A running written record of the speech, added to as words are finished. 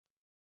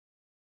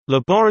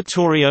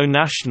Laboratório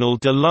Nacional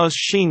de Luz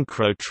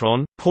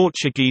Síncrotron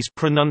Portuguese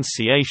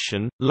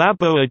pronunciation,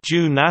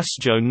 Laboratório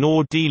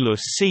Nacional de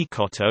Luz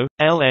Síncrotron,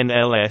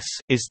 LNLS,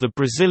 is the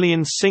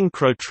Brazilian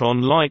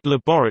synchrotron light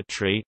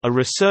laboratory, a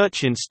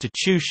research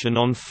institution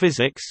on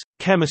physics,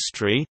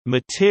 chemistry,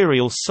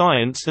 material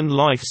science and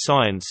life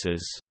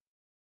sciences.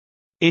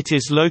 It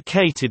is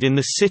located in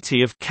the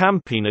city of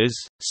Campinas,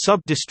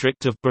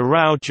 subdistrict of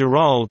Barão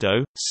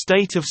Geraldo,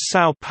 state of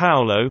São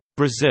Paulo,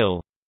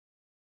 Brazil.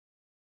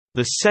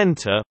 The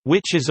center,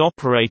 which is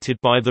operated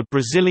by the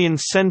Brazilian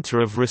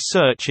Center of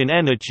Research in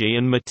Energy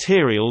and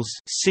Materials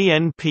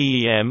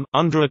 (CNPEM)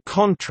 under a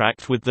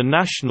contract with the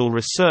National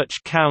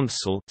Research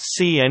Council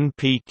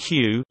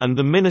 (CNPq) and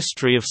the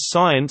Ministry of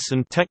Science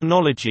and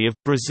Technology of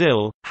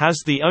Brazil, has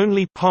the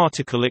only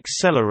particle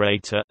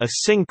accelerator, a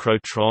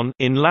synchrotron,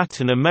 in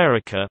Latin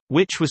America,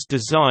 which was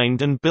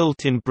designed and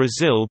built in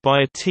Brazil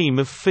by a team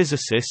of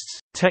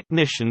physicists,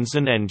 technicians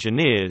and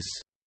engineers.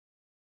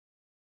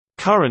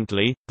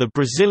 Currently, the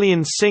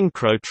Brazilian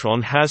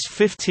synchrotron has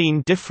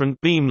 15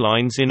 different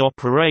beamlines in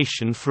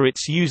operation for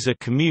its user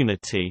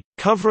community,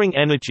 covering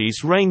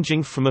energies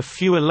ranging from a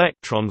few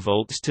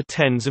electronvolts to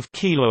tens of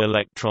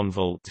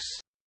kiloelectronvolts.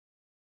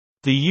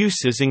 The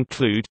uses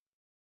include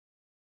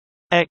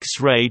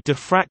X-ray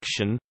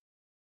diffraction,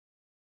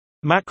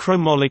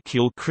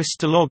 macromolecule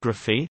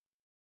crystallography,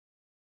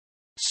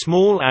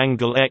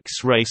 small-angle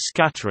X-ray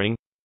scattering,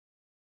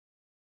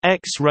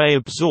 X-ray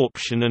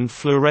absorption and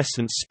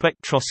fluorescence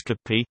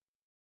spectroscopy,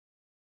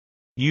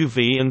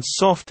 UV and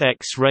soft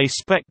X-ray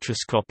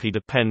spectroscopy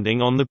depending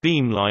on the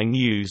beamline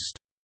used.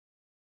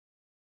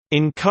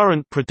 In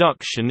current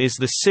production is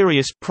the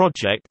Sirius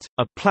project,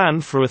 a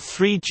plan for a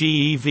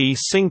 3GeV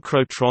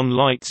synchrotron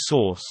light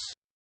source.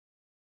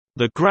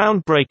 The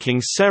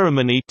groundbreaking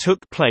ceremony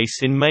took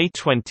place in May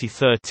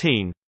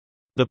 2013.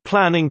 The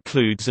plan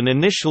includes an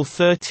initial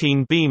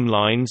 13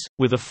 beamlines,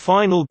 with a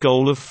final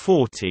goal of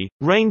 40,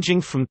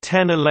 ranging from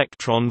 10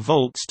 electron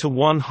volts to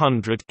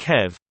 100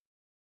 keV.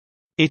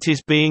 It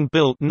is being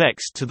built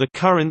next to the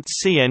current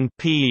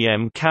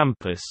CNPEM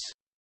campus.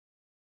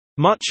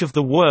 Much of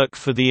the work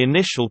for the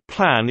initial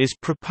plan is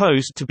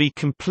proposed to be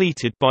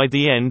completed by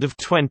the end of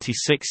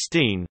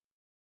 2016.